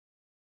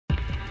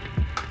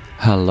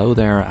Hello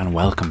there and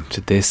welcome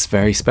to this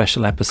very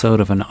special episode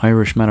of An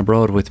Irishman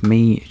Abroad with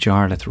me,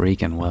 Jarlath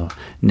Regan. Well,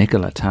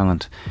 Nicola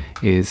Tallant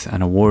is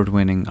an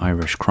award-winning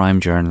Irish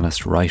crime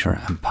journalist, writer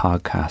and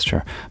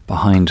podcaster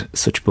behind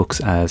such books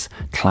as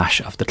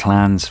Clash of the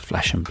Clans,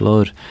 Flesh and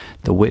Blood,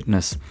 The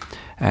Witness,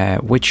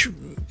 which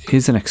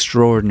is an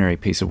extraordinary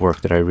piece of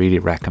work that I really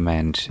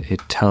recommend.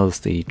 It tells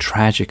the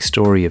tragic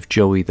story of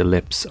Joey the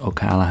Lips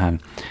O'Callaghan.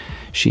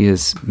 She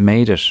has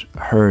made it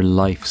her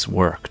life's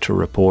work to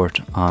report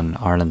on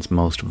Ireland's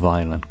most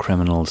violent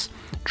criminals,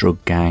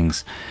 drug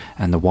gangs,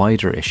 and the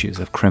wider issues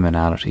of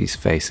criminalities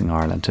facing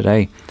Ireland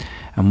today.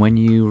 And when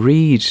you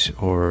read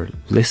or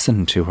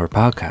listen to her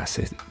podcast,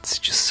 it's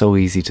just so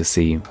easy to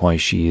see why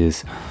she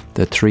is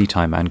the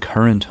three-time and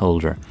current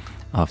holder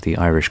of the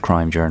Irish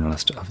Crime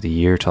Journalist of the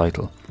Year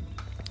title.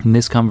 In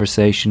this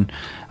conversation,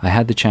 I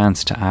had the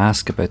chance to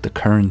ask about the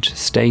current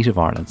state of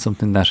Ireland,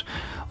 something that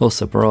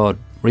us abroad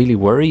really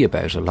worry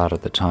about a lot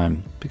of the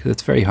time because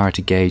it's very hard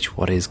to gauge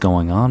what is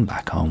going on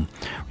back home.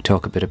 We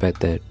talk a bit about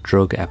the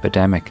drug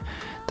epidemic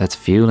that's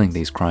fueling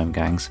these crime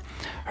gangs,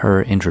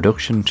 her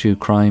introduction to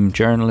crime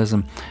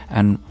journalism,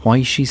 and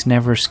why she's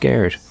never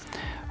scared.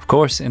 Of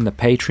course, in the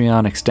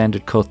Patreon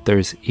extended cut,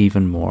 there's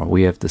even more.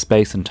 We have the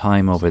space and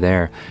time over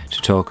there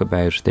to talk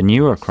about the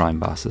newer crime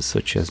bosses,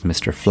 such as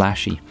Mr.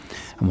 Flashy,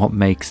 and what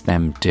makes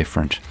them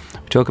different.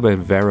 We talk about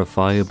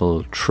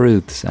verifiable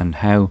truths and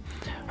how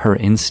her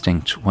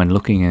instinct when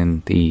looking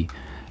in the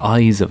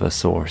eyes of a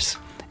source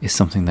is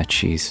something that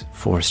she's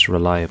forced to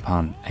rely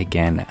upon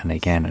again and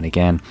again and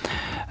again.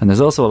 And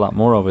there's also a lot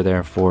more over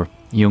there for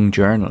young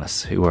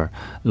journalists who are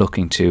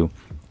looking to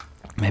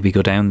maybe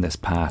go down this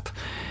path.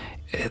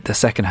 The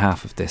second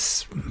half of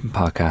this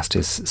podcast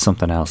is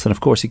something else. And of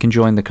course, you can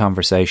join the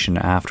conversation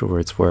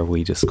afterwards where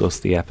we discuss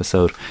the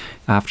episode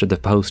after the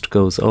post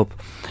goes up.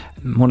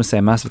 I want to say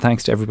a massive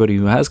thanks to everybody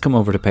who has come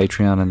over to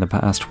Patreon in the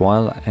past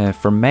while.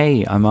 For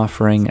May, I'm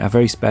offering a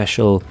very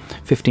special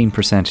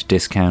 15%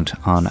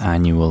 discount on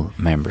annual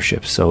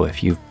membership. So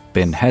if you've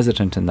been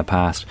hesitant in the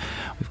past,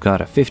 we've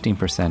got a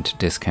 15%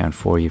 discount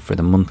for you for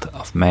the month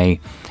of May.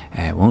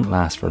 It won't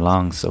last for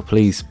long, so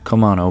please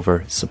come on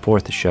over,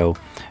 support the show,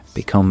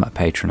 become a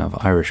patron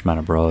of Irishman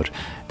Abroad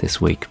this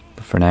week.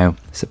 But for now,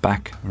 sit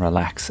back,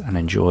 relax and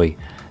enjoy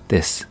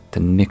this, the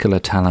Nicola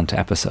Tallant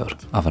episode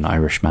of An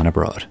Irishman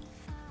Abroad.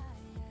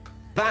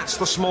 That's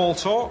the small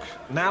talk.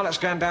 Now let's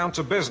get down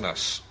to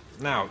business.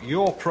 Now,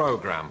 your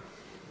programme.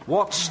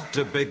 What's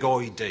the big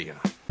idea?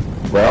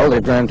 Well,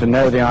 they've grown to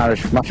know the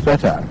Irish much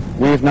better.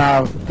 We've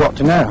now got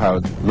to know how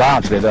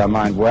largely their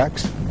mind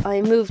works.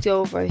 I moved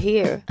over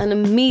here and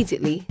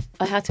immediately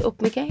I had to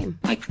up my game.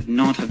 I could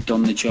not have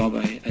done the job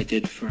I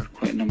did for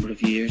quite a number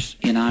of years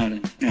in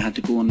Ireland. I had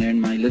to go and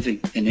earn my living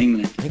in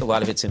England. I think a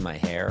lot of it's in my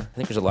hair. I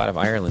think there's a lot of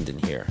Ireland in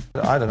here.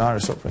 I had an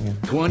Irish upbringing.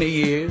 20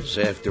 years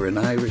after an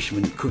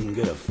Irishman couldn't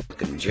get a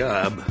fucking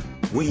job,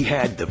 we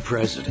had the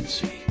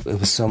presidency. It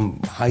was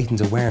some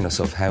heightened awareness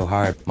of how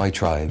hard my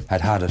tribe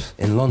had it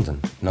in London.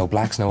 No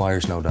blacks, no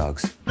Irish, no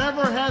dogs.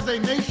 Never has a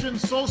nation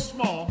so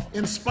small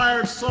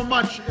inspired so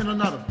much in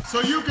another.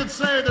 So you could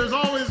say there's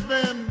always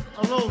been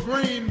a little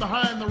green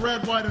behind the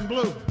red, white, and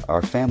blue.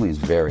 Our family is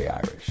very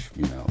Irish,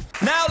 you know.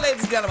 Now,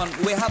 ladies and gentlemen,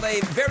 we have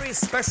a very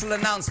special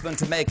announcement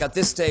to make at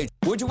this stage.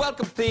 Would you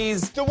welcome,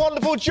 please, the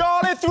wonderful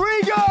Jarlath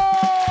Regan!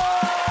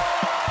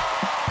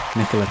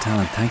 Nicola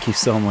Tallant, thank you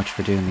so much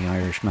for doing the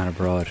Irishman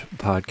Abroad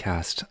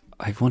podcast.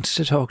 I've wanted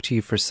to talk to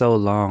you for so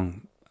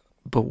long,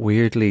 but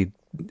weirdly,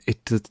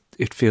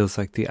 it feels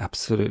like the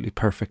absolutely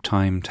perfect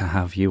time to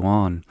have you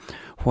on.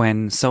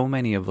 When so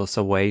many of us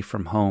away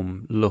from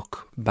home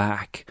look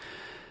back,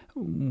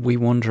 we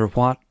wonder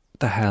what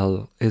the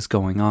hell is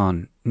going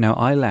on. Now,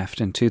 I left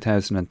in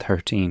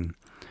 2013.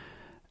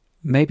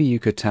 Maybe you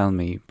could tell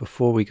me,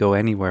 before we go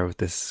anywhere with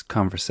this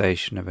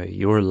conversation about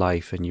your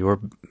life and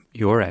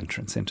your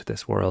entrance into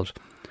this world,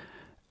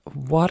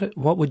 what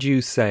would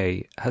you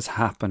say has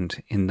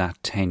happened in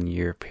that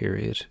 10-year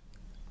period?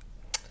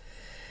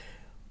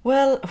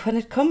 Well, when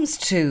it comes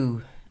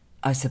to,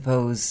 I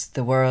suppose,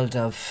 the world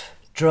of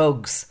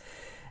drugs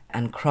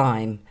and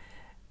crime,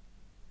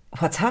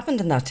 what's happened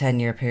in that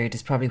 10-year period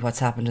is probably what's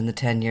happened in the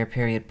 10-year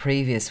period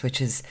previous, which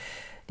is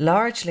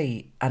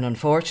largely and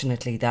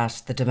unfortunately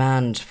that the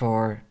demand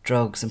for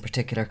drugs, in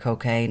particular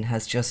cocaine,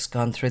 has just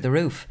gone through the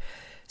roof.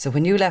 So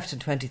when you left in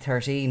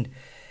 2013,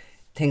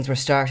 things were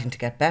starting to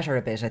get better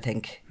a bit, I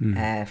think.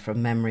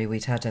 From memory,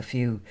 we'd had a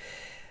few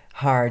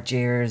hard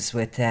years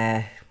with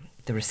the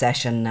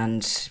recession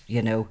and,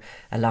 you know,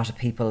 a lot of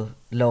people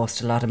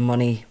lost a lot of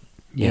money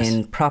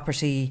in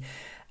property,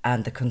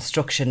 and the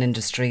construction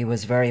industry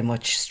was very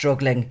much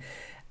struggling.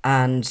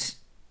 And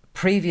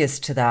previous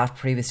to that,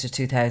 previous to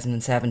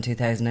 2007,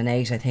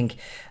 2008, I think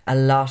a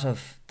lot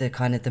of the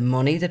kind of the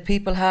money that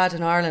people had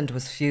in Ireland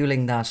was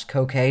fueling that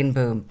cocaine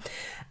boom.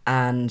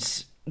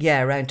 And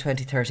yeah, around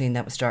 2013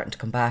 that was starting to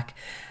come back,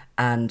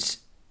 and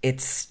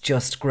it's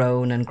just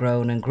grown and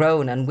grown and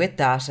grown. And with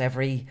that,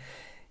 every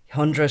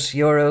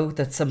 €100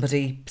 that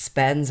somebody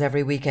spends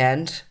every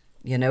weekend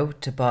you know,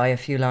 to buy a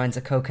few lines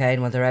of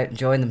cocaine while they're out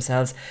enjoying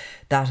themselves,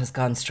 that has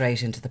gone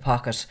straight into the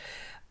pocket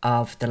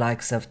of the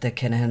likes of the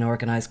Kinahan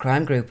organised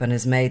crime group and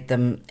has made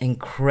them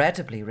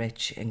incredibly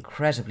rich,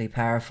 incredibly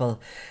powerful,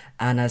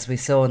 and as we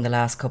saw in the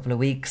last couple of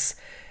weeks,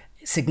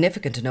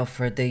 significant enough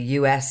for the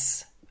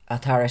US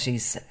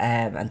authorities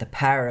and the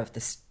power of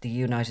the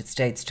United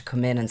States to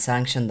come in and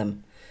sanction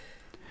them.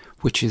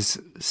 Which is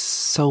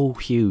so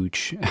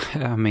huge.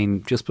 I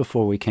mean, just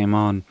before we came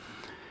on,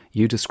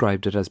 you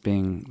described it as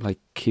being like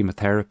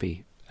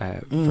chemotherapy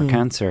for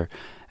cancer.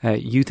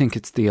 You think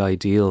it's the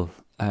ideal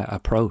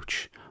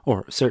approach,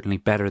 or certainly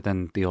better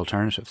than the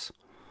alternatives?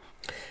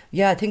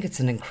 Yeah, I think it's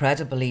an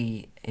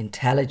incredibly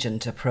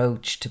intelligent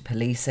approach to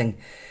policing.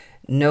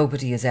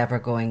 Nobody is ever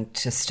going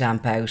to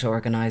stamp out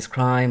organised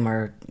crime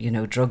or, you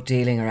know, drug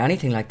dealing or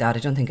anything like that. I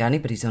don't think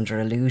anybody's under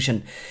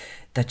illusion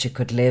that you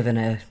could live in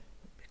a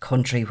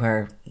country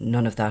where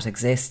none of that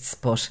exists.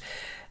 But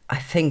I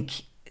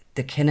think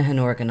the Kinahan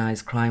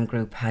organised crime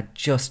group had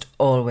just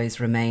always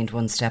remained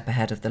one step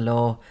ahead of the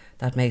law.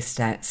 That may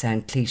sound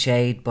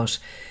cliched, but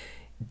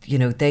you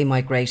know, they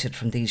migrated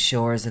from these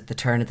shores at the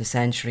turn of the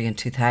century in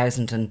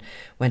 2000 and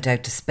went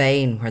out to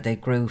Spain, where they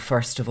grew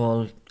first of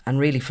all, and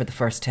really for the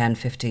first 10,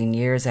 15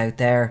 years out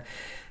there,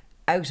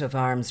 out of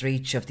arm's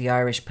reach of the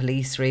Irish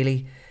police,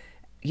 really.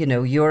 You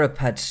know, Europe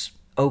had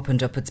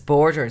opened up its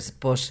borders,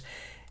 but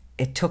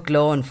it took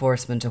law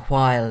enforcement a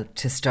while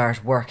to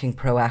start working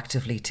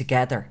proactively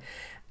together.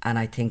 And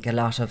I think a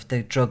lot of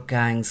the drug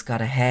gangs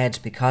got ahead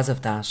because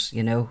of that.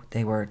 You know,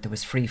 there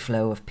was free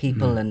flow of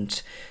people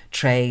and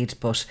trade,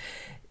 but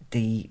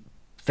the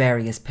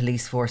various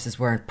police forces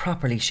weren't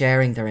properly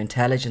sharing their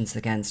intelligence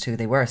against who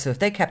they were. So if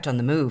they kept on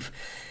the move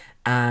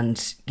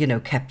and, you know,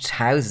 kept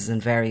houses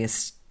in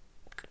various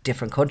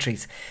different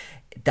countries,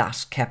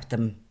 that kept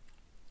them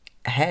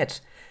ahead.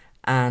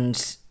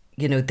 And,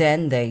 you know,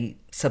 then they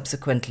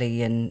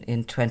subsequently in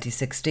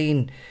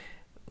 2016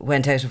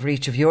 went out of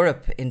reach of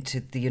Europe into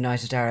the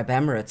United Arab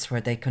Emirates,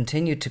 where they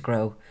continued to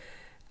grow.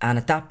 And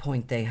at that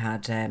point they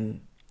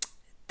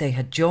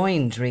had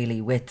joined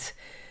really with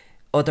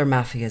other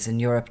mafias in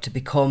Europe to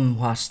become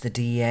what the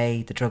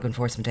DEA, the Drug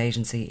Enforcement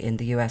Agency in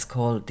the US,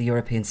 called the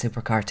European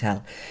Super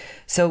Cartel.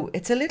 So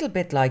it's a little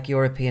bit like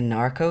European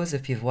Narcos,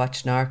 if you've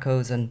watched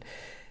Narcos, and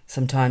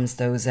sometimes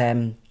those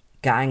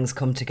gangs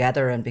come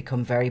together and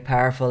become very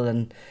powerful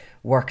and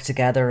work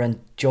together and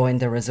join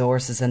their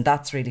resources, and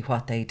that's really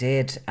what they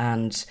did.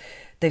 And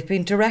they've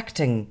been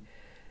directing,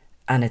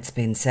 and it's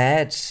been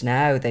said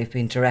now, they've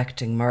been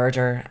directing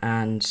murder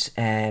and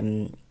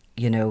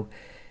you know,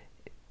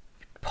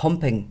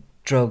 pumping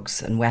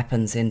drugs and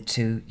weapons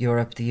into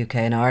Europe, the UK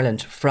and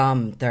Ireland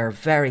from their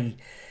very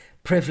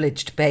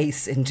privileged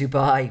base in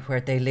Dubai, where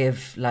they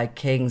live like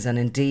kings, and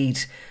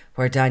indeed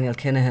where Daniel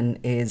Kinahan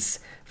is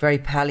very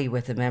pally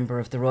with a member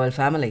of the royal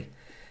family.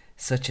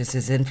 Such as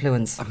his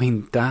influence. I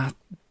mean, I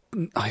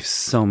have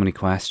so many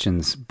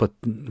questions, but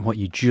what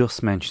you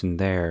just mentioned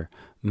there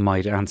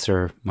might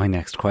answer my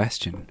next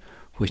question,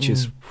 which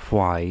is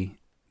why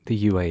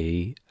the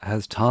UAE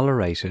has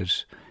tolerated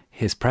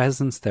his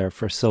presence there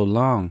for so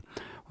long.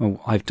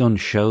 Well, I've done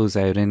shows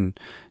out in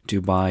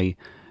Dubai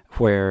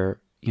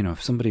where, you know,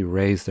 if somebody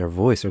raised their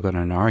voice or got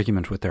in an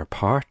argument with their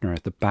partner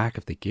at the back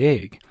of the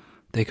gig,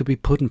 they could be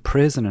put in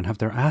prison and have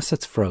their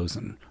assets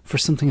frozen for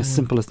something as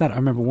simple as that. I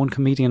remember one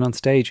comedian on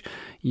stage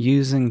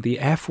using the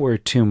F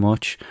word too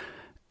much,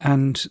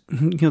 and,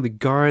 you know, the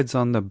guards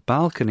on the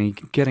balcony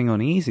getting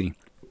uneasy.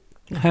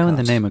 How in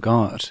the name of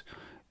God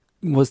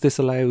was this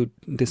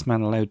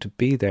man allowed to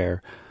be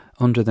there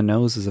under the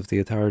noses of the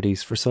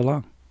authorities for so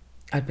long?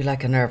 I'd be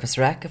like a nervous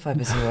wreck if I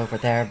was you over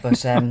there,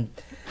 but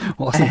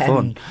wasn't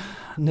fun.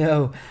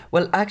 No.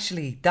 Well,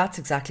 actually, that's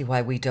exactly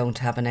why we don't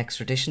have an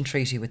extradition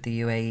treaty with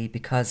the UAE,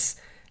 because,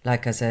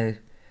 like, as a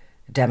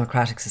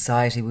democratic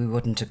society, we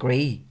wouldn't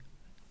agree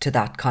to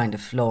that kind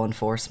of law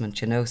enforcement,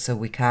 you know, so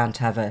we can't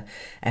have a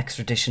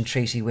extradition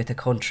treaty with a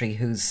country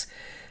whose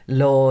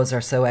laws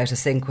are so out of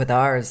sync with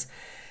ours.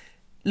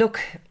 Look,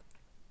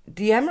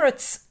 the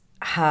Emirates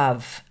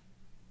have...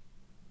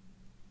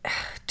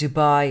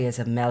 Dubai is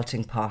a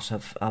melting pot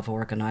of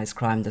organised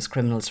crime. There's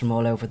criminals from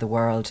all over the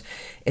world.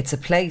 It's a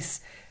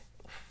place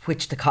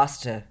which the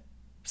Costa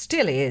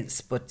still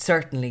is, but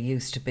certainly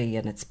used to be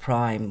in its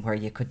prime, where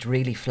you could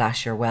really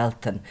flash your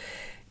wealth, and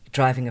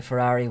driving a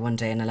Ferrari one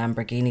day and a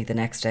Lamborghini the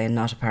next day and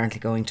not apparently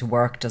going to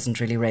work doesn't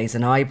really raise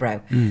an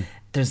eyebrow.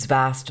 There's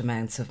vast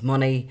amounts of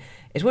money.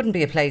 It wouldn't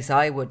be a place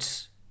I would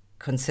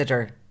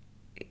consider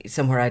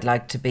somewhere I'd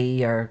like to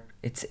be, or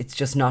it's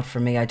just not for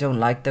me. I don't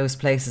like those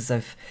places.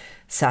 I've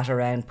sat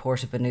around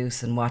Porta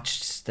Banús and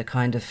watched the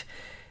kind of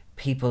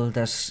people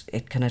that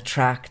it can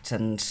attract,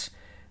 and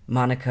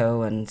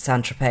Monaco and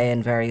Saint-Tropez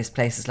and various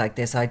places like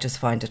this. I just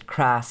find it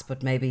crass,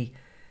 but maybe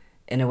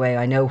in a way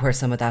I know where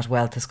some of that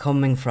wealth is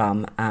coming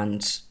from,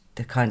 and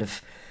the kind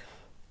of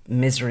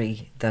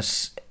misery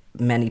that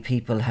many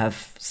people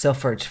have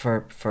suffered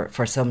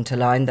for some to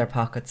line their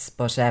pockets.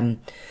 But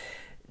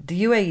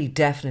the UAE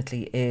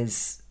definitely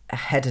is a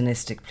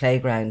hedonistic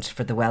playground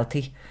for the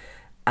wealthy,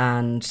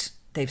 and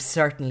They've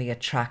certainly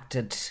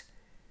attracted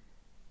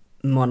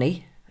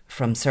money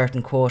from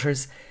certain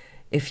quarters.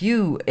 If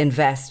you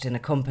invest in a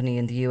company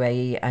in the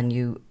UAE and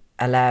you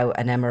allow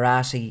an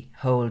Emirati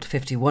hold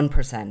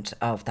 51%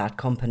 of that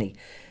company,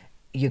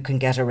 you can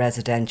get a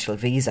residential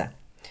visa.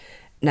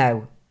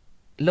 Now,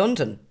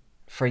 London,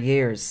 for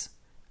years,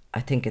 I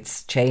think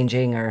it's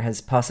changing or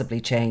has possibly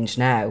changed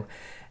now,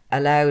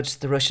 allowed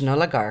the Russian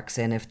oligarchs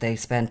in if they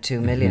spent 2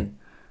 million.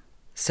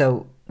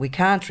 So we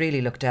can't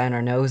really look down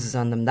our noses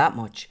on them that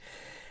much.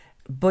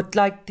 But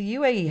like the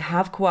UAE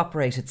have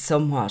cooperated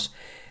somewhat.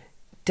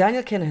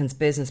 Daniel Kinahan's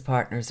business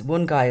partners,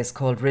 one guy is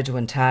called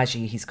Ridwan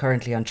Taji. He's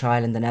currently on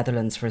trial in the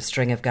Netherlands for a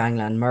string of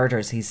gangland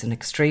murders. He's an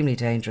extremely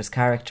dangerous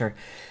character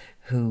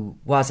who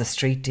was a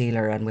street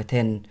dealer and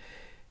within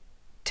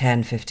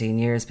 10, 15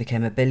 years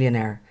became a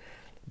billionaire.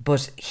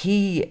 But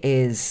he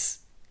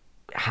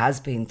has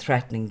been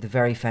threatening the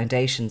very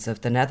foundations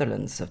of the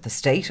Netherlands, of the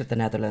state of the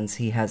Netherlands.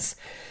 He is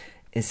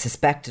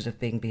suspected of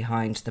being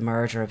behind the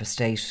murder of the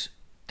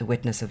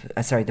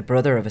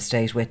brother of a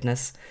state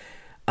witness,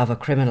 of a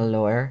criminal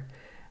lawyer.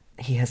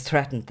 He has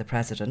threatened the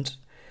president.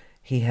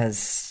 He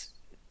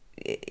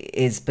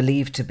is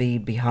believed to be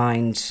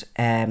behind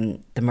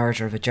the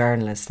murder of a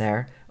journalist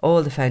there.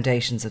 All the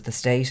foundations of the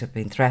state have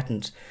been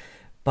threatened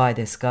by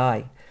this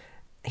guy.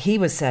 He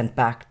was sent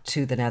back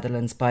to the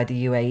Netherlands by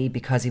the UAE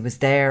because he was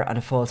there on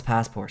a false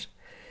passport.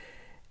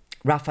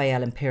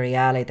 Rafael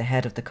Imperiale, the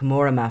head of the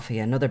Camorra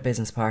Mafia, another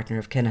business partner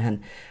of Kinahan,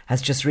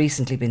 has just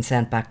recently been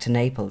sent back to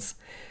Naples.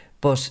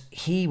 But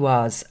he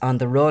was on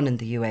the run in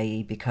the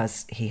UAE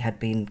because he had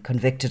been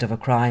convicted of a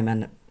crime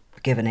and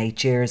given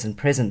 8 years in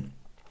prison.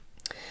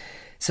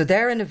 So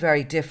they're in a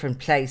very different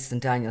place than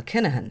Daniel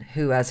Kinahan,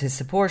 who, as his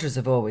supporters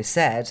have always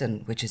said,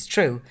 and which is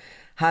true,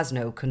 has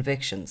no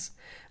convictions.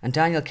 And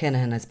Daniel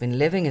Kinahan has been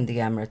living in the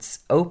Emirates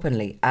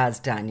openly as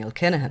Daniel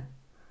Kinahan.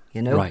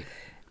 You know, right.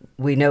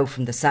 We know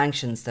from the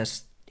sanctions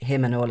that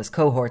him and all his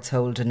cohorts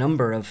hold a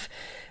number of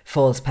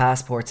false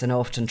passports and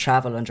often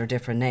travel under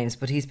different names,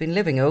 but he's been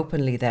living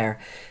openly there.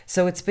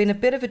 So it's been a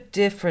bit of a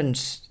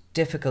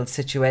difficult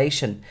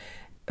situation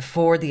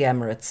for the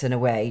Emirates in a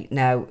way.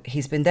 Now,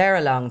 he's been there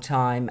a long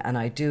time, and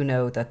I do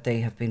know that they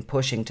have been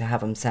pushing to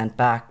have him sent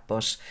back,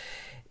 but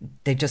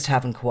they just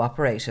haven't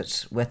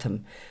cooperated with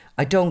him.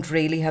 I don't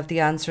really have the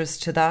answers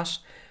to that,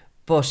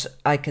 but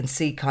I can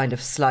see kind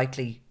of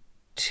slightly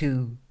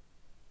two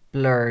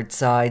blurred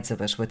sides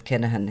of it with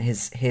Kinahan.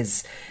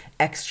 His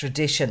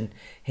extradition,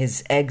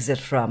 his exit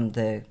from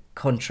the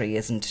country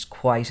isn't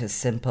quite as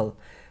simple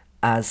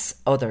as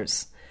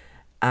others.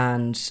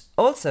 And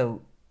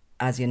also,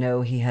 as you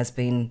know, he has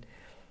been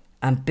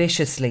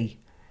ambitiously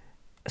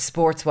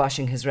sports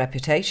washing his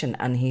reputation,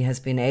 and he has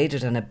been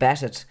aided and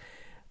abetted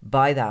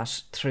by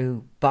that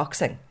through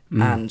boxing.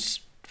 And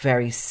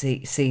very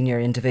senior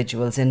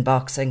individuals in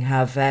boxing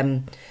have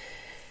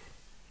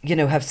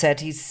said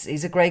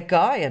he's a great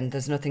guy and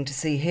there's nothing to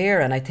see here.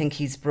 And I think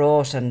he's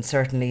brought, and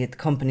certainly the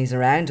companies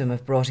around him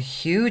have brought a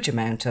huge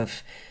amount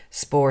of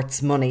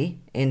sports money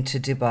into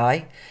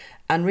Dubai.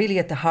 And really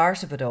at the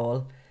heart of it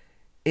all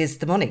is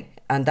the money.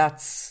 And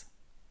that's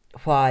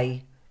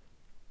why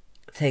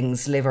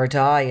things live or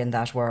die in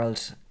that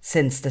world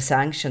since the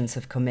sanctions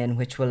have come in,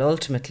 which will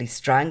ultimately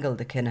strangle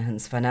the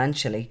Kinahans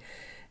financially.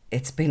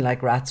 It's been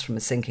like rats from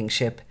a sinking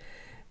ship.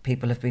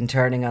 People have been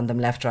turning on them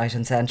left, right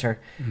and centre,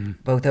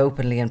 both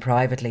openly and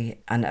privately,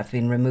 and have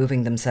been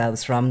removing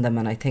themselves from them.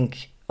 And I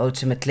think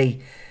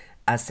ultimately,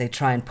 as they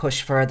try and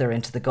push further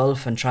into the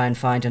Gulf and try and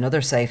find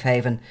another safe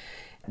haven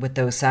with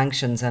those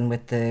sanctions and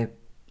with the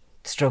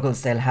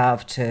struggles they'll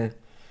have to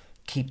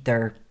keep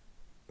their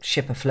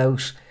ship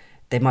afloat,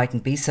 they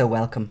mightn't be so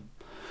welcome.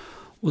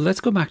 Well,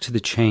 let's go back to the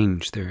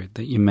change there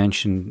that you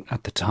mentioned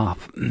at the top,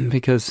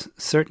 because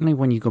certainly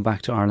when you go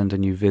back to Ireland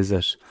and you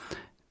visit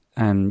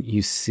and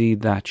you see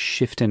that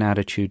shift in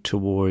attitude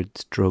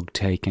towards drug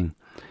taking,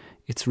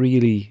 it's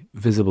really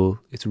visible,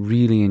 it's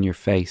really in your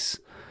face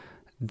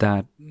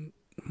that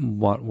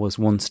what was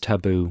once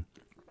taboo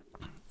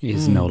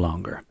is no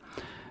longer.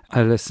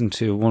 I listened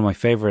to one of my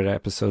favourite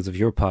episodes of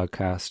your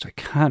podcast. I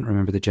can't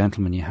remember the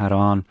gentleman you had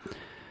on,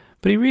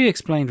 but he really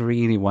explained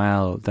really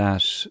well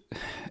that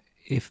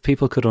if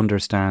people could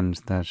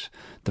understand that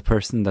the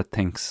person that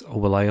thinks, oh,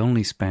 well, I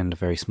only spend a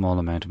very small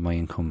amount of my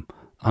income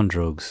on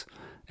drugs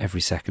every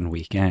second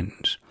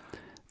weekend,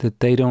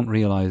 that they don't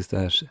realise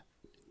that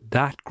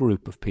that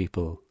group of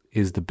people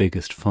is the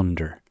biggest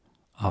funder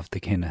of the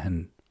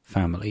Kinahan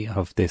family,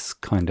 of this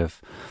kind of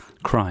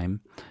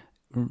crime,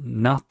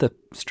 not the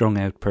strung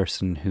out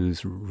person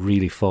who's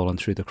really fallen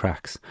through the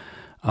cracks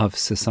of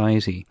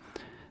society.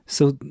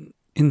 So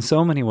in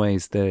so many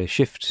ways, the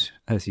shift,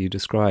 as you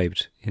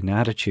described, in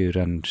attitude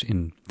and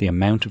in the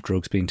amount of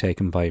drugs being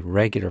taken by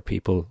regular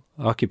people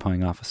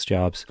occupying office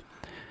jobs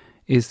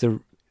is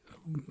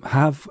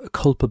have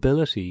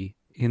culpability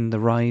in the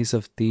rise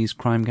of these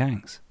crime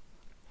gangs.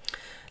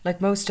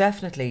 Like, most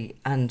definitely.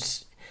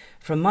 And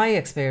from my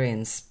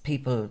experience,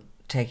 people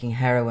taking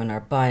heroin are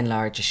by and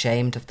large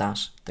ashamed of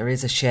that. There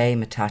is a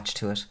shame attached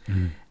to it.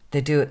 They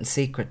do it in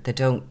secret. They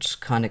don't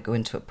kind of go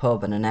into a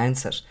pub and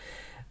announce it.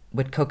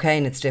 with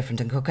cocaine, it's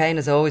different. And cocaine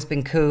has always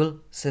been cool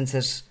since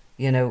its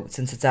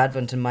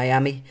advent in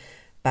Miami,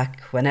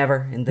 back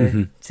whenever in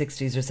the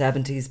 60s or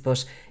 70s.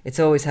 But it's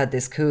always had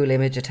this cool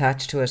image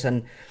attached to it.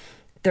 And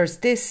there's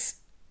this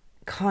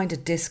kind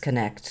of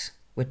disconnect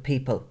with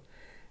people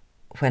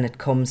when it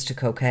comes to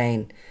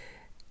cocaine.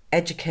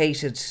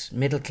 Educated,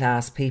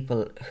 middle-class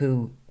people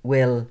who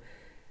will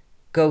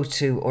go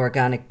to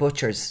organic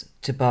butchers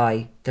to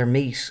buy their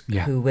meat,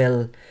 who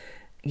will,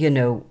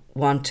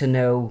 want to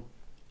know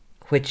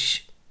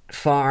which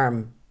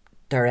farm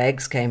their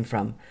eggs came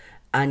from,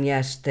 and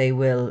yet they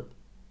will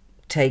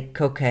take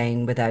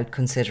cocaine without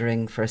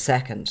considering for a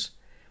second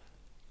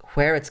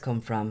where it's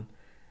come from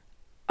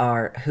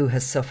or who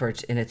has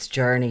suffered in its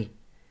journey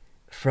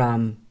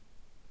from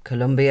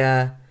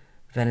Colombia,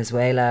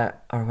 Venezuela,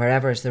 or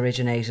wherever it's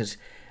originated,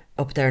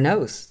 up their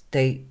nose.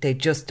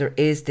 There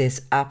is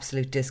this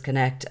absolute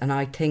disconnect. And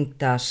I think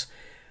that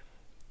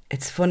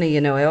it's funny,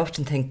 I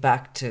often think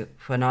back to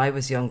when I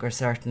was younger,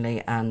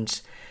 certainly,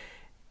 and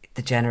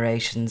the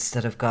generations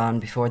that have gone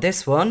before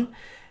this one,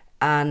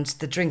 and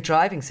the drink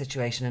driving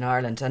situation in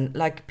Ireland. And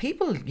like,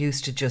 people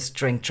used to just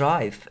drink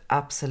drive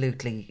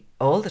absolutely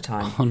all the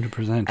time.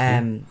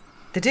 100%.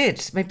 They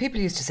did. I mean, people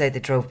used to say they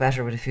drove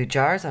better with a few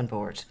jars on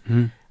board.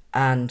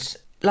 And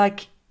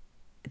like,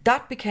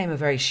 that became a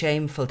very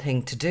shameful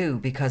thing to do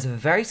because of a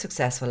very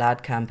successful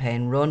ad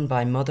campaign run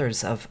by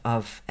mothers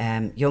of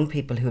young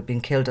people who had been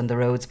killed on the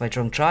roads by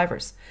drunk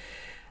drivers.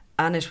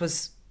 And it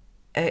was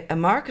a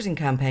marketing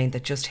campaign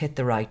that just hit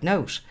the right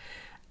note.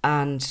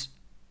 And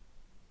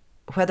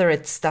whether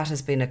that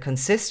has been a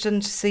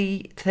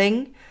consistency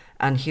thing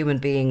and human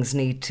beings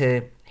need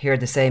to hear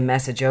the same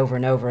message over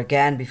and over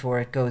again before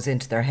it goes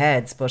into their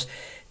heads, but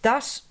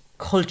that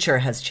culture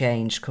has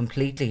changed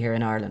completely here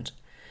in Ireland.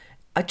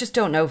 I just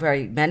don't know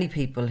very many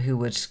people who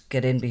would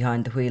get in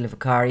behind the wheel of a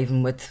car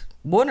even with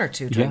one or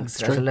two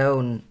drinks, let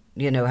alone,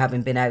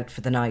 having been out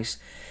for the night.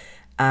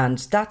 And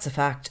that's a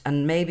fact.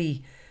 And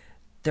maybe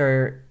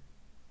there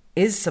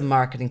is some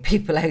marketing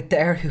people out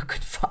there who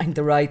could find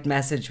the right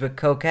message with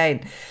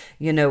cocaine.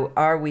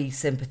 Are we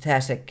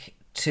sympathetic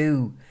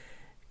to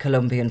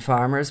Colombian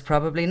farmers?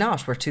 Probably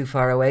not. We're too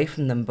far away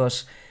from them.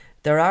 But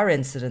there are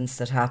incidents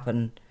that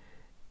happen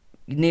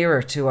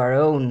nearer to our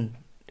own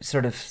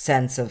sort of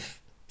sense of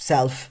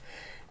self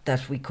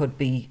that we could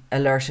be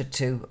alerted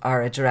to,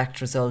 are a direct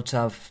result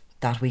of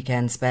that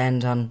weekend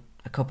spend on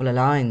a couple of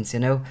lines.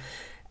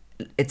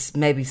 It's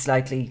maybe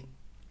slightly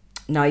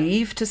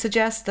naive to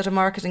suggest that a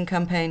marketing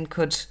campaign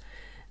could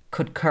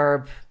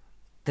curb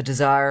the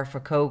desire for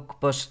coke,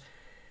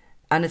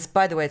 and it's,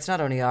 by the way, it's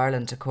not only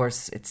Ireland, of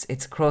course,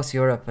 it's across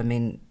Europe. I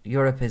mean,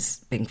 Europe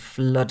is being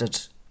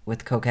flooded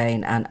with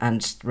cocaine,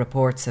 and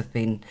reports have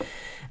been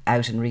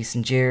out in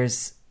recent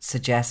years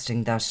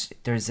suggesting that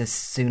there's a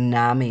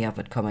tsunami of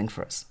it coming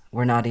for us.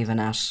 We're not even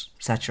at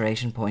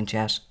saturation point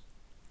yet.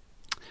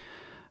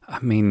 I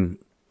mean,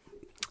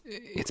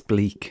 it's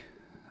bleak,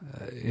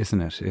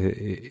 isn't it?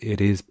 It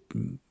is.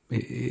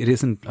 It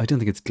isn't. I don't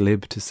think it's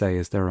glib to say,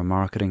 is there a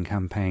marketing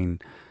campaign,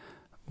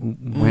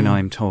 when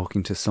I'm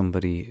talking to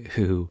somebody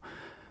who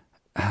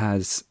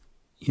has,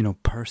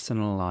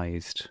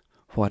 personalised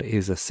what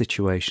is a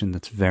situation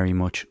that's very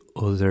much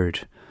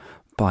othered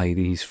by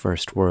these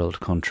first world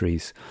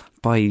countries,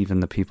 by even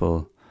the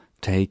people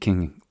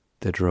taking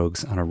the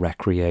drugs on a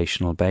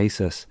recreational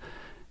basis.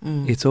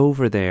 It's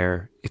over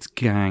there, it's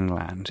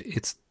gangland,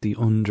 it's the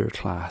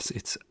underclass,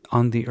 it's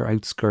on the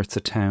outskirts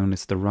of town,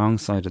 it's the wrong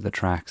side of the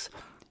tracks.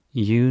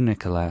 You,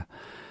 Nicola,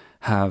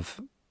 have,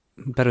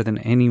 better than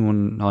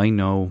anyone I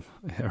know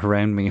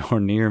around me or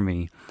near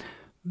me,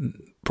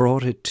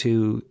 brought it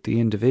to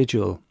the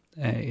individual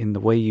in the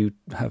way you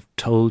have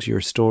told your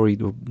story,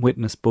 the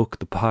witness book,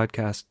 the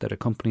podcast that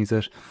accompanies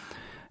it.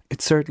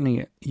 It's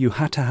certainly, you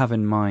had to have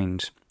in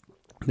mind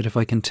that if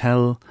I can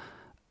tell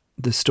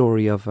the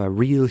story of a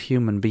real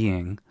human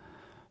being,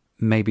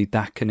 maybe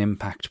that can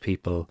impact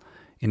people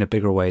in a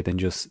bigger way than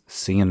just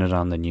seeing it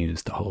on the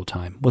news the whole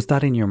time. Was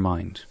that in your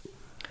mind?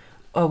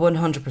 Oh,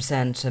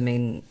 100%. I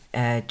mean,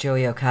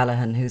 Joey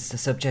O'Callaghan, who's the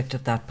subject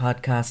of that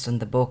podcast and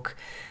the book,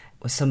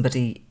 was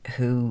somebody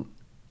who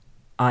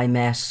I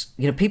met.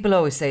 People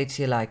always say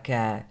to you, like,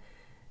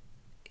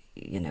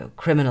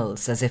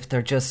 criminals, as if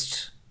they're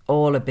just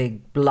all a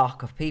big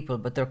block of people,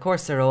 but of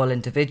course they're all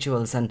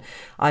individuals, and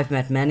I've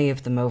met many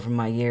of them over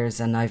my years,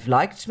 and I've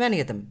liked many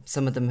of them,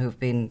 some of them who've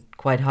been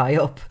quite high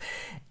up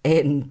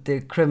in the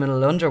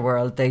criminal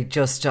underworld. They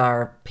just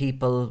are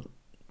people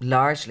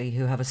largely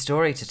who have a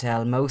story to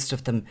tell. Most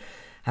of them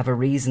have a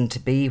reason to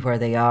be where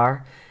they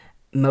are.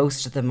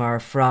 Most of them are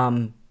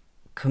from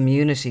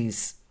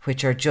communities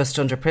which are just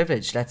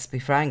underprivileged, let's be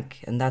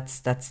frank, and that's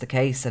the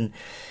case. And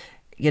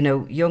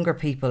younger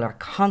people are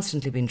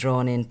constantly being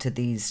drawn into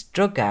these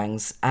drug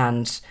gangs,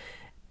 and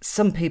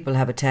some people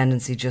have a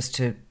tendency just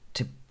to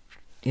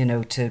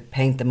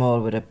paint them all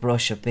with a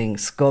brush of being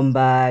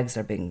scumbags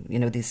or being,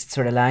 this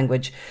sort of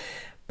language.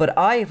 But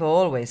I've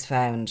always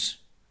found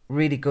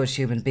really good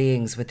human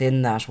beings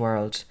within that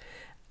world,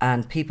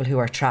 and people who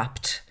are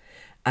trapped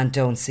and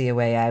don't see a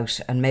way out.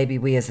 And maybe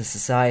we as a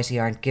society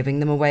aren't giving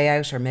them a way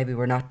out, or maybe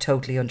we're not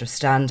totally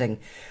understanding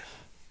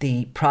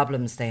the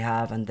problems they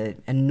have and the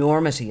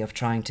enormity of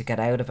trying to get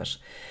out of it.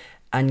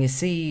 And you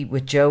see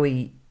with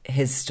Joey,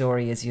 his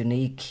story is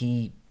unique.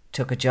 He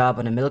took a job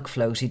on a milk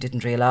float. He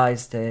didn't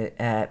realise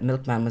the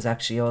milkman was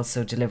actually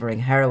also delivering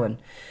heroin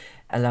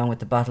along with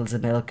the bottles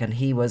of milk, and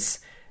he was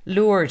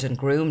lured and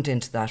groomed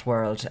into that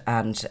world.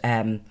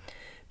 And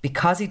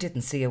because he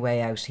didn't see a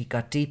way out, he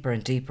got deeper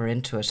and deeper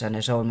into it, and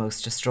it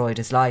almost destroyed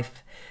his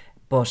life.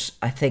 But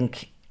I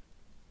think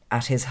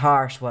at his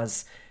heart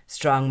was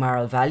strong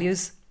moral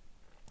values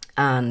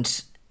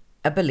and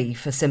a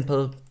belief, a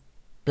simple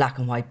black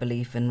and white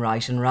belief in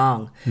right and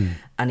wrong.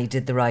 And he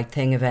did the right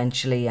thing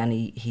eventually, and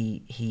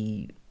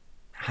he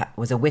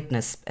was a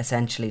witness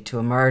essentially to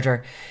a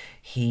murder.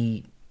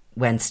 He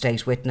went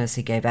state witness,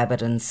 he gave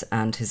evidence,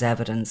 and his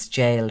evidence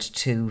jailed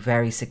two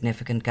very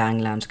significant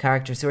gangland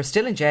characters who are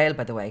still in jail,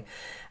 by the way.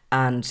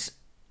 And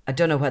I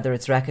don't know whether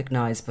it's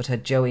recognised, but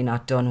had Joey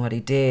not done what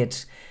he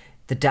did,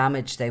 the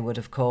damage they would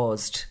have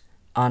caused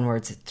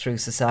onwards through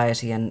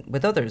society and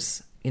with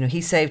others. You know,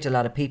 he saved a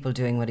lot of people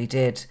doing what he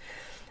did.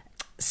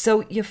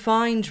 So you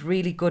find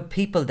really good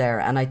people there,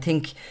 and I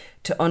think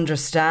to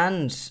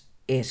understand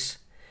it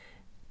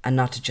and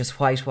not to just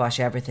whitewash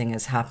everything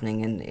as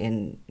happening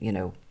in you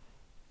know,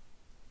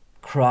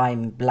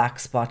 crime black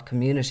spot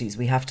communities,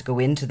 we have to go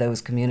into those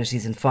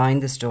communities and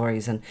find the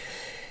stories and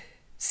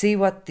see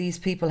what these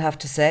people have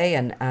to say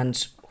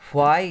and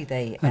why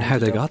they and how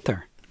they got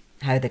there.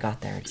 How they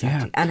got there,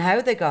 exactly. Yeah. And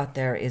how they got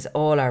there is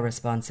all our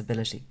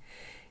responsibility.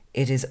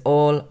 It is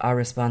all our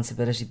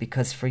responsibility,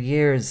 because for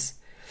years,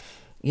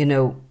 you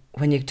know,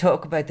 when you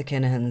talk about the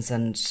Kinahans,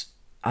 and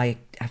I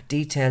have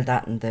detailed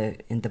that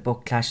in the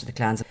book Clash of the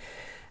Clans,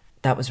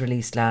 that was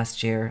released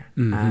last year,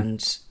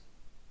 and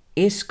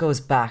it goes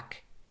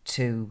back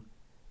to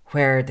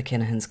where the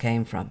Kinahans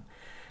came from.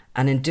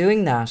 And in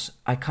doing that,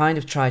 I kind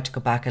of tried to go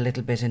back a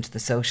little bit into the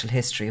social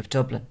history of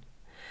Dublin.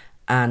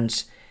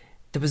 And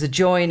there was a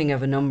joining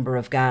of a number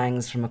of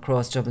gangs from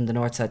across Dublin, the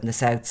north side and the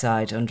south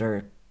side,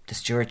 under the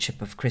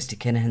stewardship of Christy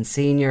Kinahan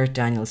Sr.,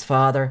 Daniel's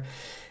father.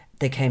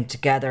 They came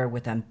together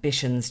with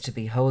ambitions to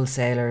be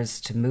wholesalers,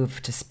 to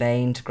move to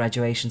Spain, to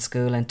graduation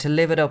school, and to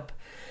live it up.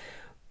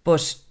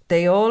 But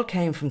they all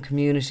came from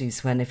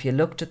communities when, if you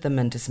looked at them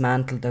and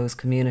dismantled those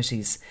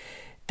communities,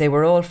 they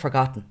were all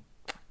forgotten.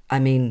 I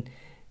mean,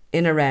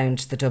 in around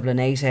the Dublin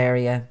 8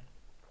 area,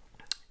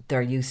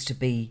 there used to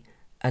be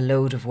a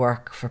load of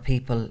work for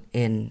people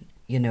in,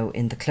 you know,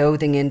 in the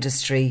clothing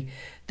industry.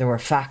 There were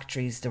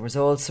factories, there was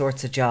all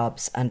sorts of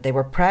jobs, and they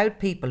were proud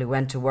people who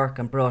went to work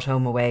and brought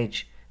home a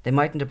wage. They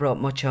mightn't have brought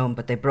much home,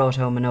 but they brought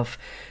home enough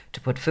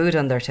to put food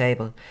on their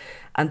table.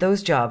 And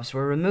those jobs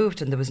were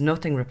removed, and there was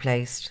nothing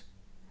replaced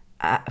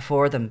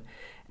for them.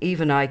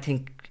 Even, I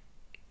think,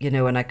 you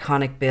know, an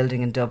iconic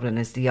building in Dublin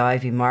is the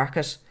Ivy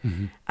Market,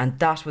 and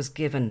that was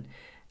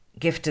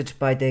gifted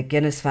by the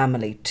Guinness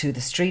family to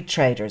the street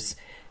traders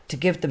to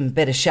give them a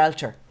bit of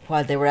shelter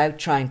while they were out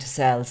trying to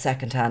sell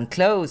second-hand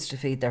clothes to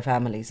feed their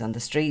families on the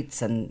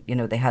streets. And, you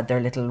know, they had their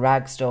little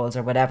rag stalls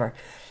or whatever,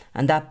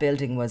 and that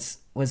building was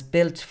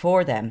built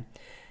for them.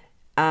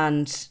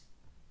 And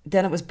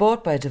then it was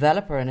bought by a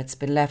developer, and it's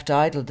been left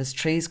idle. There's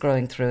trees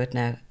growing through it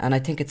now, and I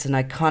think it's an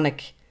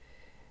iconic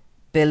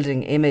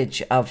building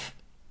image of,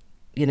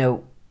 you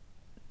know,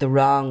 the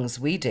wrongs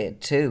we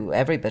did too,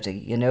 everybody,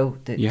 you know,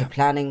 the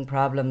planning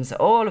problems,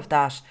 all of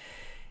that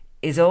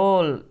is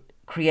all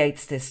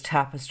creates this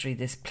tapestry,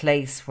 this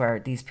place where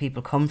these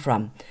people come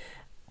from,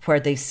 where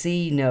they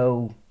see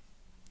no,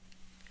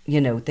 you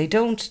know, they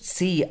don't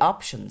see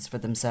options for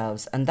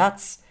themselves. And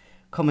that's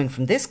coming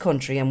from this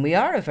country, and we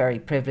are a very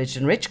privileged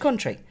and rich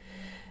country.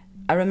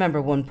 I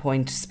remember one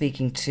point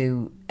speaking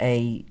to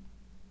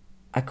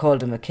I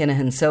called him a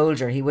Kinahan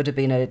soldier. He would have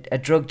been a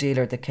drug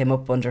dealer that came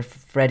up under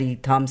Freddie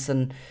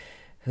Thompson,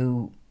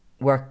 who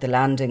worked the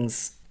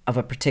landings of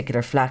a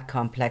particular flat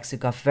complex, who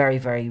got very,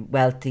 very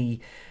wealthy,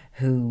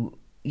 who,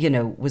 you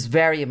know, was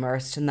very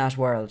immersed in that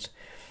world.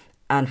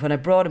 And when I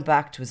brought him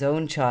back to his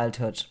own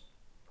childhood,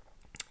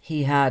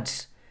 he had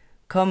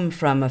come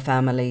from a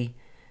family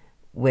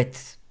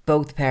with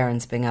both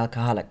parents being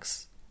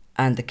alcoholics,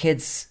 and the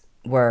kids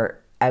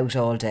were out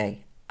all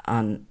day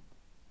in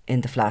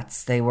the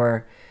flats. They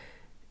were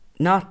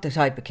not the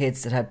type of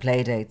kids that had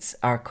play dates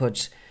or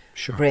could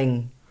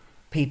bring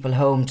people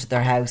home to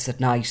their house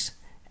at night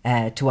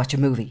to watch a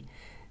movie.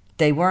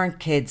 They weren't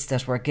kids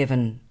that were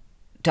given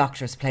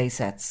doctor's play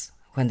sets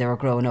when they were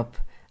growing up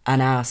and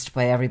asked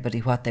by everybody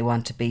what they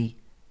want to be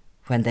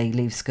when they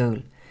leave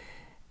school.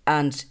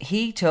 And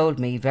he told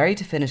me very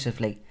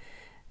definitively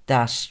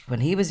that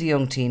when he was a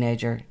young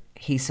teenager,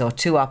 he saw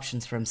two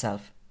options for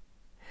himself.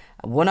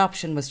 One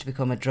option was to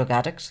become a drug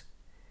addict,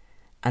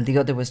 and the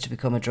other was to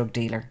become a drug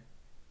dealer.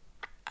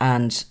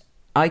 And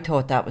I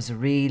thought that was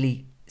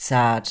really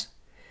sad,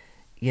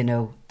 you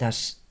know,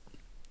 that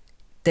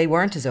they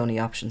weren't his only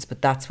options,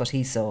 but that's what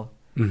he saw.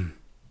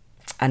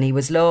 And he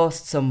was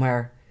lost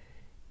somewhere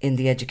in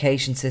the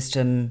education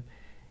system,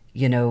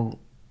 you know,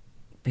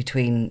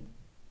 between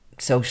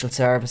social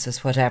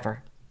services,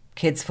 whatever.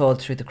 Kids fall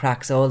through the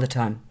cracks all the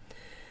time.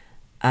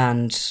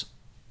 And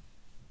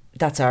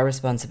that's our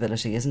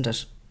responsibility, isn't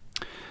it?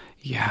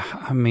 Yeah,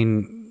 I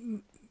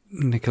mean,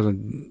 Nicola,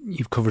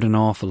 you've covered an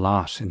awful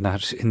lot in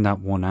that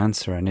one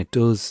answer, and it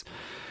does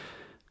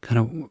kind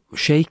of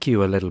shake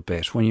you a little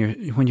bit when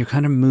you're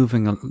kind of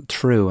moving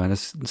through, and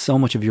as so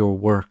much of your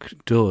work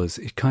does,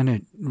 it kind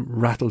of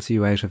rattles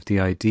you out of the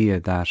idea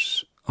that,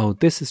 oh,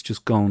 this is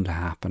just going to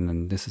happen,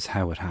 and this is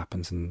how it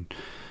happens, and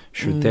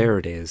sure, there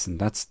it is, and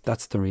that's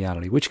the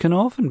reality, which can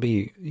often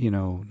be,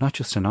 not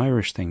just an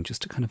Irish thing,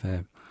 just a kind of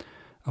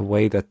a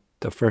way that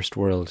the first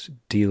world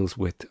deals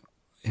with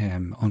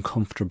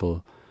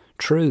uncomfortable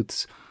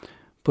truths.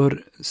 But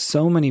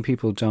so many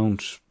people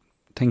don't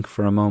think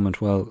for a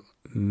moment, well,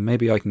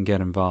 maybe I can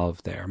get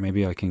involved there,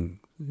 maybe I can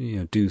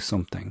do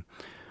something.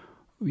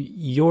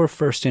 Your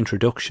first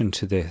introduction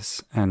to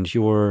this, and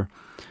your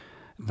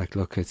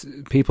look,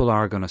 people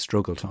are going to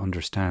struggle to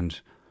understand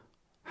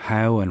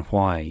how and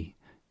why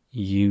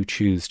you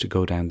choose to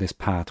go down this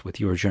path with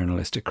your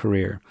journalistic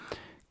career.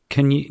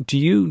 Do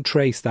you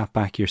trace that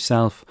back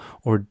yourself,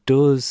 or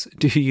do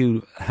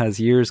you, as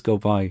years go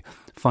by,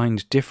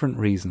 find different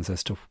reasons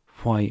as to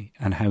why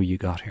and how you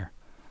got here?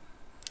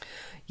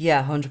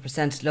 Yeah,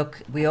 100%.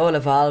 Look, we all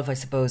evolve, I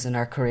suppose, in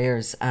our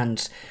careers,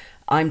 and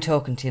I'm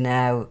talking to you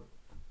now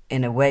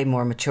in a way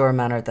more mature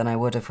manner than I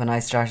would have when I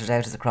started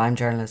out as a crime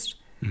journalist.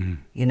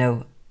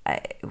 Mm-hmm.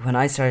 When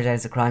I started out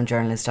as a crime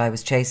journalist, I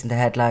was chasing the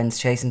headlines,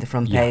 chasing the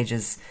front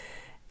pages.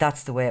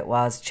 That's the way it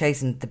was,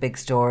 chasing the big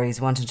stories,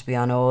 wanting to be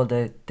on all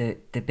the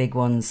big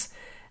ones.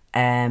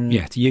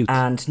 It's youth.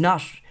 And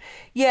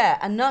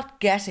not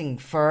getting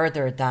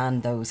further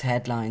than those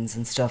headlines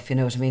and stuff, you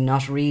know what I mean?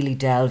 Not really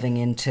delving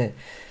into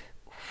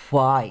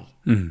why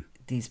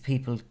these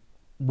people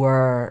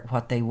were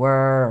what they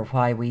were, or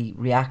why we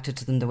reacted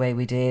to them the way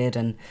we did.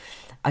 And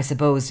I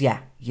suppose,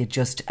 you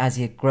just, as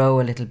you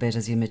grow a little bit,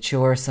 as you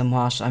mature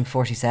somewhat, I'm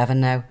 47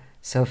 now,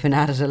 so I've been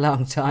at it a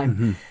long time.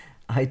 Mm-hmm.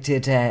 I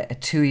did a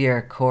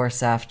 2-year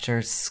course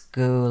after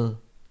school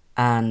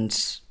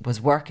and was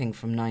working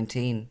from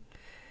 19.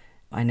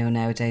 I know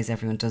nowadays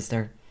everyone does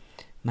their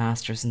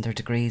masters and their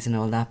degrees and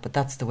all that, but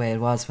that's the way it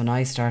was when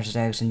I started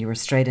out, and you were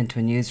straight into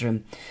a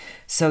newsroom.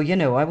 So,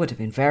 I would have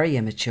been very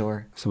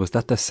immature. So was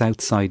that the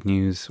Southside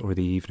News or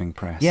the Evening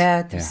Press?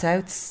 Yeah, the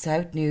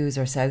South News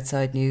or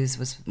Southside News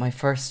was my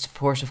first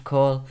port of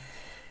call.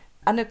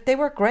 And they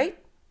were great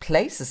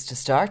places to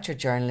start your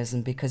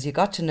journalism, because you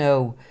got to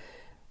know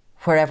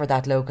wherever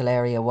that local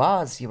area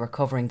was. You were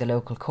covering the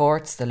local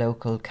courts, the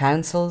local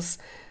councils.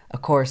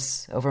 Of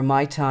course, over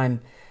my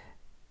time,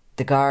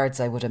 the guards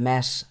I would have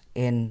met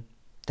in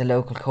the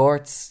local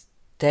courts,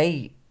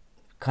 they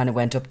kind of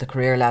went up the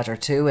career ladder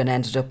too and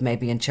ended up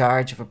maybe in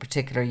charge of a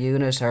particular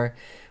unit or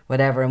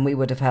whatever, and we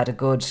would have had a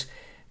good,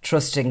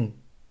 trusting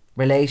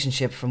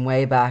relationship from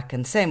way back.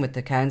 And same with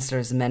the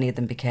councillors, and many of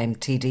them became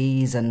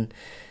TDs, and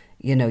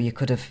you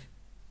could have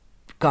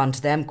gone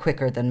to them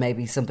quicker than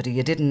maybe somebody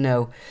you didn't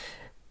know.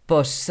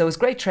 But so it was a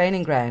great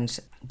training ground.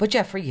 But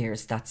for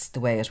years that's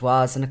the way it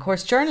was. And of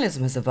course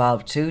journalism has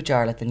evolved too,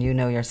 Jarlath, and you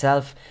know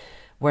yourself.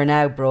 We're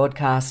now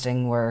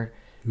broadcasting, we're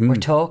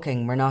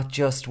talking, we're not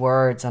just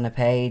words on a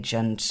page.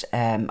 And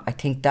I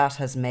think that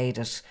has made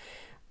it...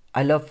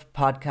 I love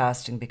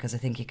podcasting because I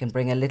think you can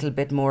bring a little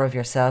bit more of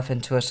yourself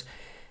into it.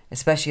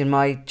 Especially in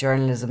my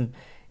journalism,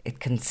 it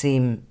can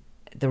seem...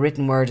 the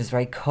written word is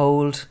very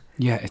cold.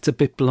 Yeah, it's a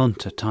bit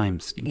blunt at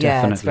times, definitely.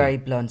 Yeah, it's very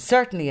blunt.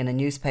 Certainly in a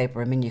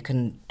newspaper, I mean, you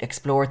can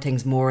explore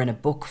things more in a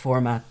book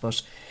format,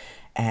 but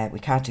we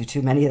can't do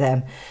too many of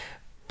them.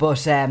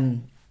 But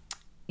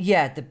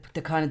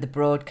the kind of the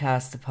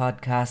broadcast, the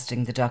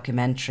podcasting, the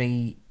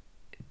documentary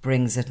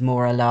brings it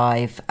more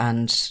alive,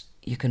 and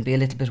you can be a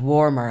little bit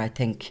warmer, I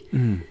think,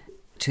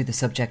 to the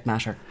subject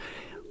matter.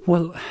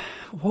 Well,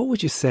 what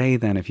would you say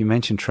then, if you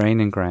mentioned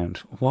training ground,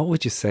 what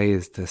would you say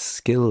is the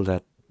skill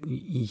that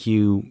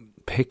you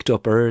picked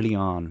up early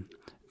on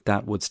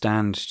that would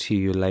stand to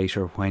you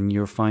later when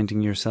you're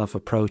finding yourself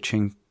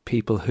approaching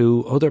people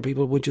who other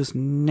people would just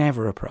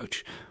never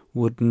approach,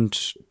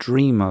 wouldn't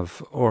dream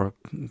of, or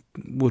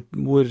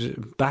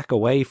would back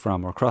away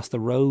from or cross the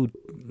road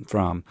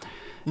from?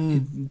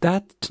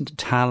 That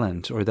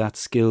talent or that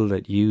skill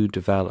that you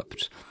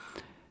developed,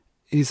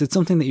 is it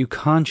something that you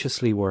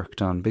consciously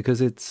worked on?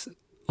 Because it's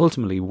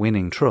ultimately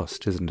winning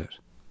trust, isn't it?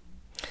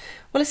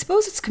 Well, I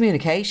suppose it's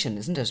communication,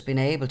 isn't it? Being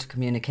able to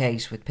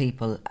communicate with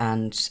people,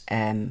 and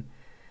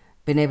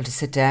being able to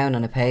sit down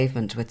on a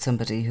pavement with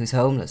somebody who's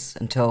homeless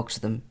and talk to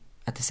them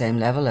at the same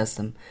level as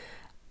them,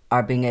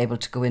 or being able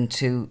to go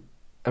into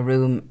a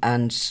room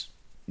and,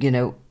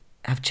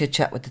 have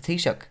chit-chat with the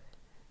Taoiseach.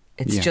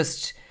 It's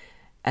just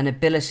an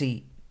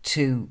ability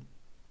to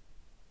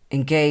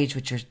engage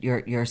with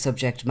your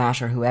subject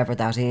matter, whoever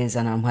that is,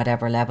 and on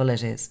whatever level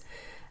it is.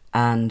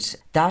 And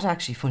that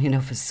actually, funny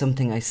enough, is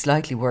something I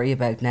slightly worry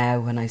about now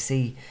when I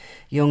see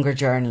younger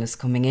journalists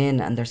coming in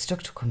and they're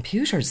stuck to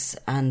computers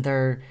and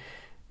they're,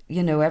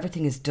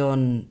 everything is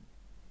done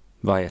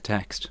via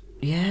text.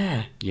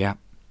 Yeah. Yeah.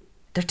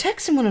 they're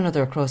texting one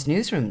another across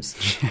newsrooms.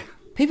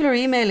 People are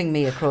emailing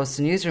me across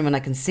the newsroom and I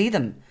can see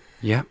them.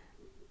 Yeah.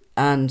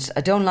 And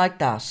I don't like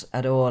that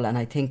at all. And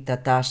I think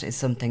that is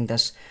something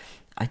that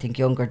I think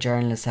younger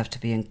journalists have to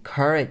be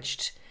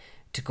encouraged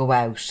to go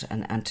out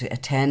and to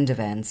attend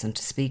events and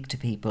to speak to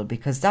people,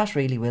 because that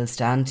really will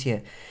stand to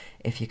you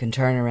if you can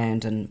turn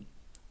around and,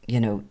 you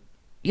know,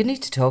 you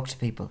need to talk to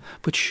people.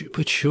 But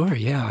sure,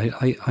 yeah,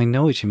 I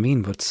know what you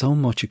mean, but so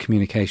much of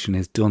communication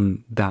is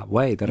done that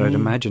way that I'd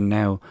imagine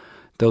now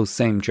those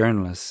same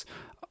journalists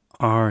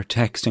are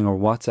texting or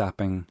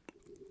WhatsApping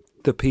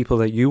the people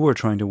that you were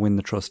trying to win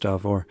the trust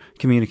of or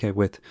communicate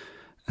with,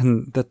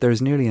 and that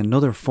there's nearly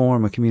another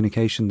form of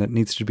communication that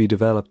needs to be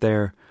developed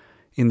there,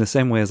 in the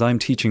same way as I'm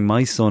teaching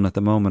my son at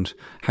the moment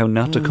how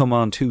not to come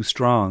on too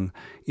strong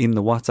in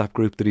the WhatsApp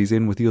group that he's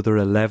in with the other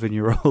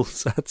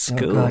 11-year-olds at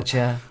school. Oh God,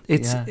 yeah.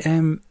 It's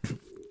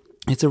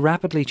a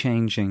rapidly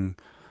changing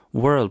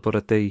world, but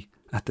at the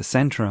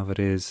centre of it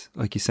is,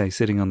 like you say,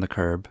 sitting on the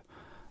curb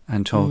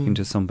and talking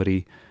to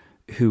somebody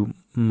who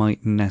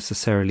might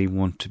necessarily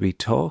want to be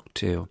talked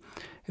to.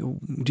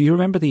 Do you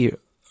remember the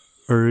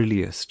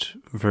earliest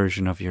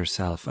version of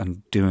yourself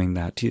and doing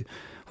that?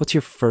 What's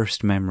your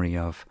first memory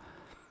of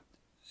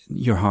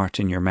your heart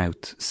in your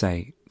mouth,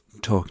 say,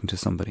 talking to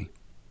somebody?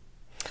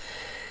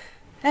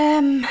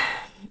 I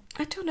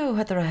don't know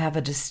whether I have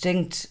a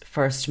distinct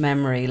first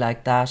memory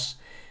like that.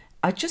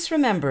 I just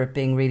remember it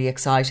being really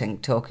exciting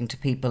talking to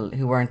people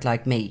who weren't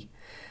like me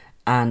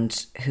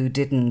and who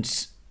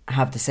didn't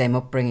have the same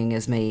upbringing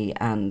as me,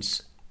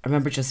 and I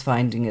remember just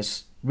finding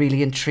it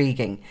really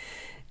intriguing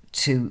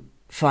to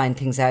find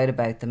things out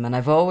about them. And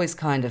I've always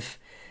kind of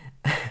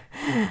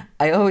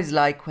I always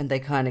like when they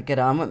kind of get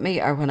on with me,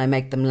 or when I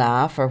make them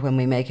laugh, or when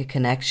we make a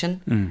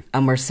connection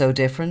and we're so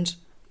different,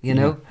 you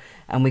know,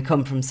 and we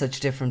come from such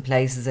different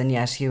places, and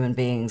yet human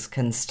beings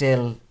can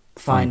still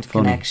find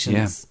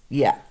connections.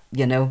 Yeah,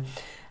 you know.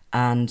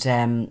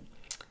 And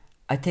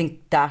I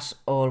think that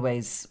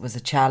always was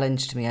a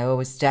challenge to me. I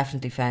always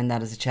definitely found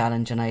that as a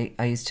challenge, and I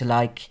used to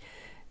like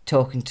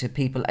talking to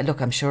people.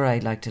 Look, I'm sure I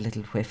liked a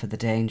little whiff of the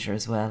danger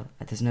as well.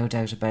 There's no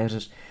doubt about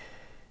it.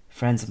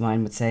 Friends of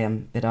mine would say I'm a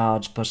bit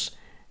odd, but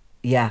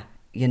yeah,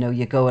 you know,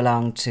 you go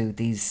along to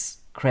these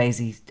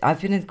crazy...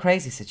 I've been in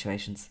crazy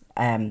situations,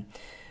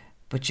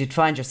 but you'd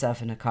find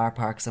yourself in a car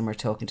park somewhere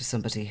talking to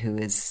somebody who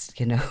is,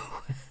 you know,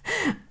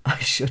 I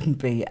shouldn't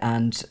be,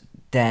 and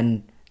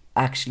then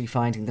actually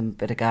finding them a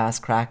bit of gas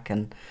crack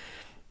and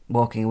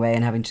walking away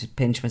and having to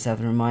pinch myself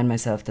and remind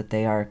myself that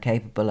they are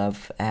capable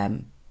of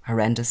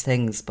horrendous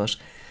things. But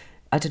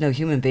I don't know,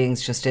 human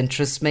beings just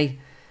interest me,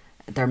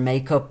 their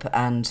makeup,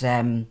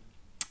 and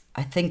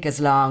I think as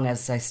long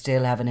as I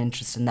still have an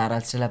interest in that,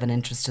 I'll still have an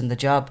interest in the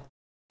job.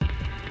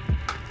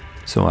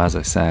 So as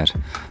I said,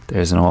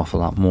 there's an awful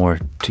lot more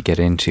to get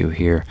into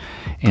here,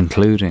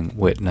 including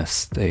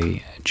Witness,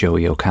 the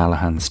Joey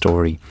O'Callaghan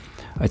story.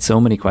 I had so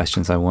many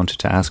questions I wanted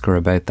to ask her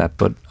about that,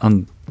 but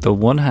on the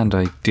one hand,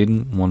 I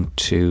didn't want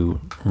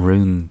to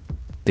ruin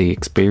the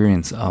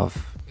experience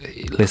of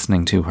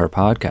listening to her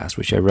podcast,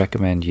 which I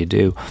recommend you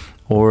do,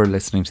 or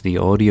listening to the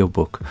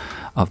audiobook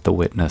of The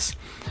Witness,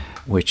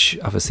 which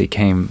obviously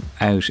came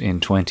out in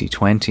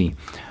 2020,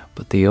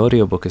 but the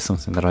audiobook is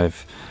something that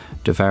I've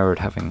devoured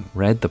having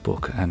read the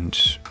book, and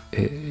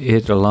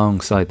it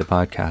alongside the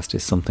podcast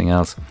is something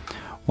else.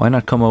 Why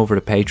not come over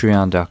to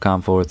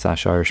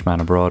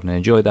patreon.com/Irishman Abroad and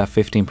enjoy that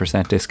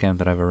 15% discount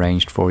that I've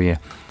arranged for you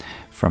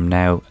from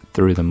now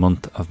through the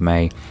month of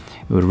May.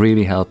 It would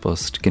really help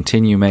us to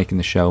continue making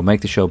the show, make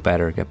the show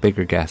better, get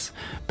bigger guests,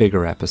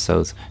 bigger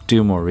episodes,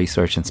 do more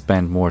research, and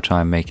spend more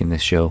time making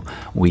this show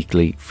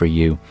weekly for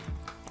you.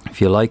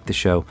 If you like the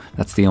show,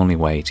 that's the only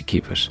way to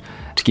keep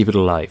it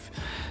alive.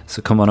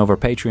 So come on over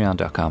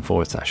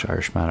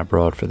patreon.com/Irishman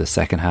Abroad for the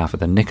second half of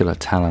the Nicola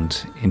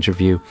Tallant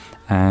interview,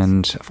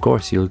 and of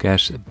course you'll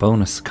get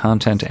bonus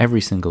content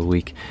every single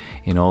week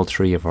in all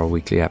 3 of our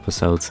weekly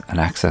episodes and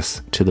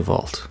access to the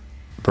vault.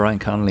 Brian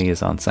Connolly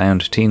is on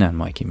sound. Tina and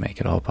Mikey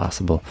make it all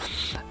possible,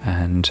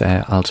 and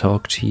I'll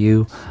talk to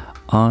you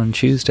on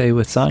Tuesday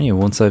with Sonia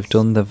once I've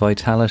done the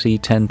Vitality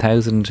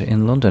 10,000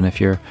 in London.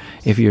 If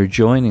you're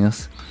joining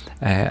us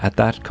at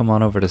that, come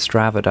on over to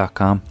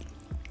strava.com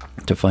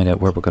to find out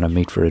where we're going to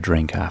meet for a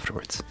drink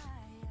afterwards.